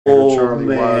Oh, Charlie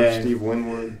man. Watts, Steve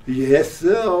Winwood. Yes,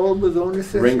 sir. All was on the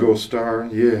session. Ringo Starr,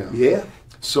 yeah. Yeah.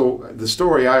 So the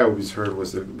story I always heard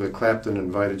was that Clapton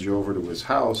invited you over to his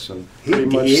house and He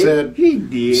pretty much did. said, He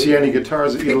did. "See any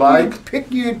guitars that you Pick like?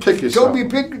 Pick you. Pick you Told me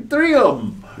something." pick 3 of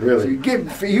them.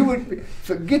 Really? You would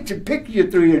forget to pick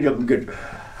your 3 of them. Good.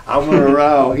 I went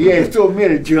around. He had so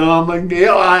many German,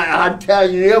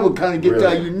 Italian, every kind of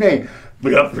guitar Really? you name.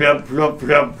 Blup, blup, blup,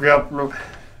 blup, blup, blup.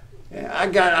 I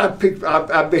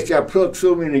bet you I plucked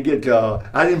so many guitars.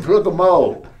 I didn't pluck them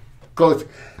all. Because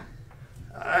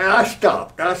I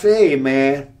stopped. I said, hey,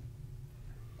 man.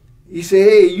 He said,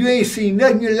 hey, you ain't seen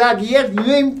nothing you like yet. You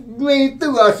ain't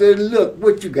through. I said, look,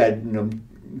 what you got in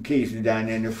them cases down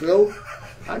there in the floor?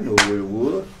 I know what it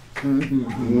was.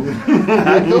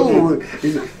 I know what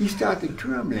it was. He started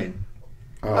trembling.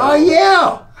 Oh,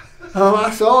 yeah.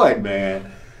 I saw it,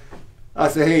 man. I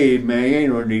said, hey, man, you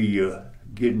ain't no need you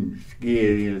getting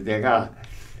scared or anything.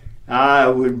 I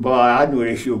wouldn't buy. I know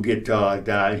they show guitars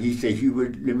down. He said,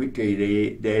 Hubert, let me tell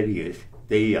you,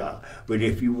 they are. But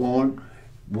if you want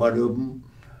one of them,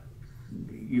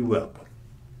 you're welcome.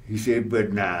 He said,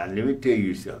 but nah, let me tell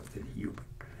you something, Hubert.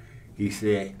 He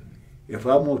said, if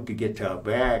I want the guitar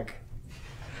back,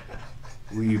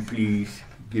 will you please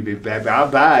give it back? I'll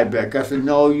buy it back. I said,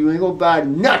 no, you ain't gonna buy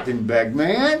nothing back,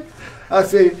 man. I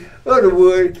said, in other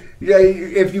words,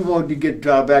 if you want the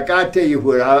guitar back, I tell you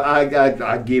what,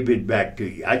 I give it back to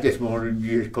you. I just wanted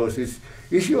it because it's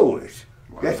yours.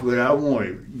 Wow. That's what I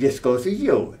wanted, just because it's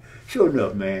yours. Sure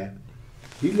enough, man,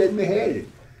 he let me have it.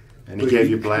 And he gave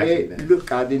you black.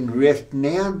 Look, I didn't rest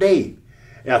now day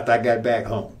after I got back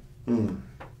home. Mm.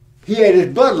 He had his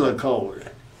butler called.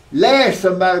 Last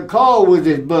somebody called was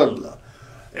his butler.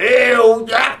 Hey, old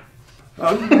Jack. Yeah.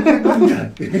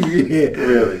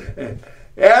 Really?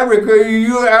 Erica,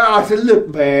 I said, look,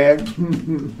 man,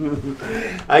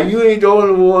 you ain't the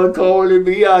only one calling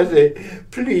me. I said,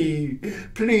 please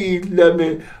let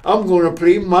me, I'm going to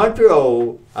play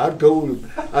Montreal. I told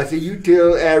him, I said, you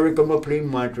tell Eric I'm going to play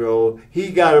Montreal. He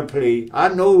got to play. I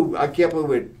know I kept up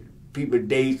with people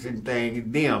dates and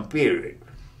things, them, period.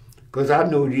 Because I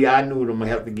knew I'm going to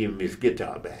have to give him his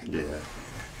guitar back. Yeah.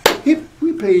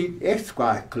 We played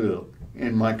Esquire Club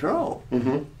in Montreal.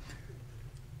 Mm-hmm.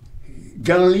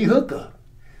 John Lee Hooker.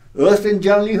 Us and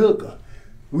John Lee Hooker.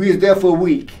 We was there for a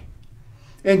week.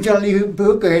 And John Lee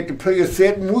Hooker had to play a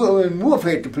set, and Wolf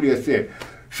had to play a set.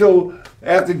 So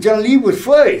after John Lee was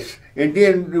first, and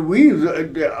then we was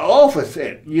off a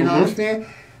set, you know what I'm saying?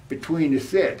 Between the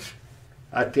sets,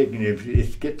 I taken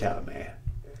his guitar, man.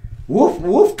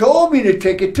 Wolf told me to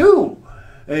take it too.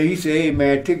 And he said, hey,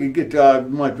 man, take a guitar to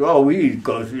Montreal,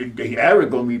 because Eric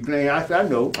going to be playing. I said, I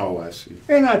know. Oh, I see.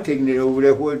 And I taken it over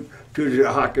there to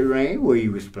the hockey rink where he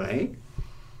was playing.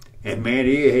 And, man,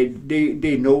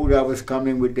 they know that I was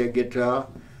coming with that guitar.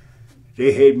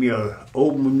 They had me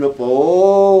open up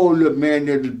all the, man,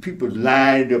 the people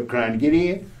lined up trying to get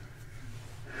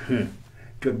in.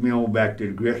 Took me on back to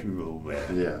the dressing room,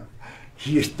 man. Yeah.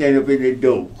 He just stand up in the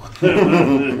door. He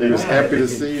was happy to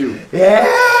see you.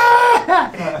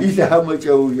 Yeah. He said, how much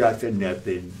owe you? I said,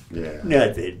 nothing. Yeah.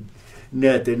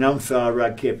 Nothing. I'm sorry I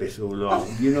kept it so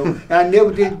long. You know, I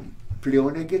never did play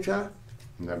on that guitar.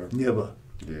 Never? Never.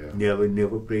 Yeah.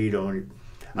 Never played on it.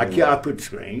 I put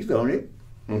strings on it.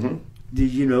 Mm-hmm.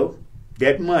 Did you know?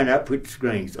 That month I put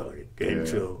strings on it. And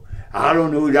Yeah. so, I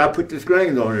don't know if I put the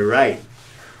strings on it right.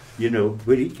 You know,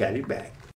 but he got it back.